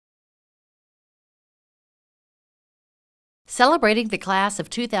celebrating the class of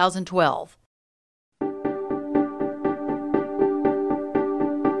 2012.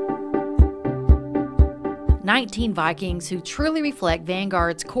 "19 Vikings who truly reflect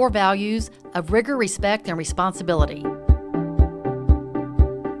Vanguard's core values of rigor, respect, and responsibility."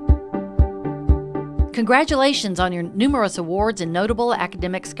 Congratulations on your numerous awards and notable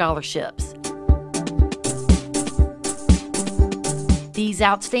academic scholarships. These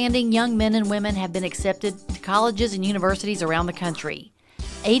outstanding young men and women have been accepted to colleges and universities around the country.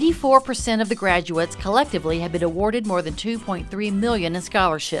 84% of the graduates collectively have been awarded more than $2.3 million in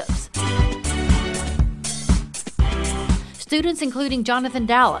scholarships. Students including Jonathan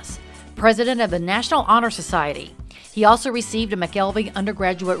Dallas, president of the National Honor Society. He also received a McElvey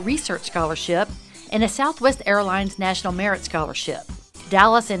Undergraduate Research Scholarship and a Southwest Airlines National Merit Scholarship.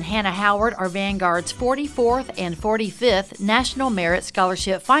 Dallas and Hannah Howard are Vanguard's 44th and 45th National Merit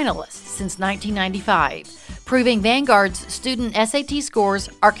Scholarship finalists since 1995, proving Vanguard's student SAT scores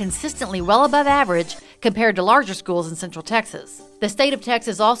are consistently well above average compared to larger schools in Central Texas. The state of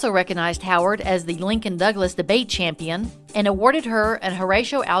Texas also recognized Howard as the Lincoln Douglas debate champion and awarded her an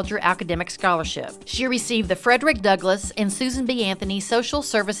Horatio Alger Academic Scholarship. She received the Frederick Douglass and Susan B. Anthony Social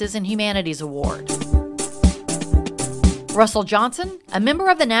Services and Humanities Award. Russell Johnson, a member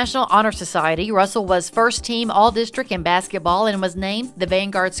of the National Honor Society, Russell was first-team All-District in basketball and was named the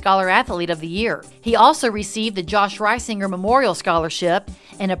Vanguard Scholar Athlete of the Year. He also received the Josh Reisinger Memorial Scholarship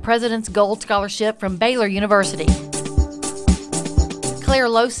and a President's Gold Scholarship from Baylor University. Claire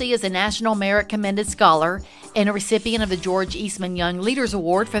Losey is a National Merit Commended Scholar and a recipient of the George Eastman Young Leaders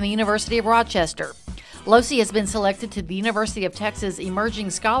Award from the University of Rochester. Losey has been selected to the University of Texas Emerging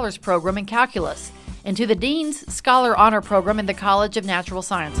Scholars Program in Calculus and to the Dean's Scholar Honor Program in the College of Natural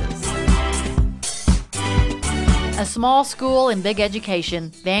Sciences. A small school and big education,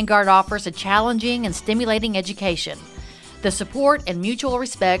 Vanguard offers a challenging and stimulating education. The support and mutual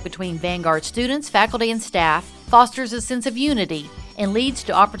respect between Vanguard students, faculty, and staff fosters a sense of unity and leads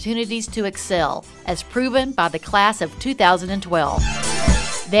to opportunities to excel, as proven by the class of 2012.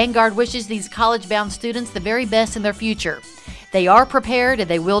 Vanguard wishes these college-bound students the very best in their future. They are prepared and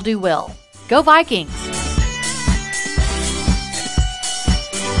they will do well. Go Vikings!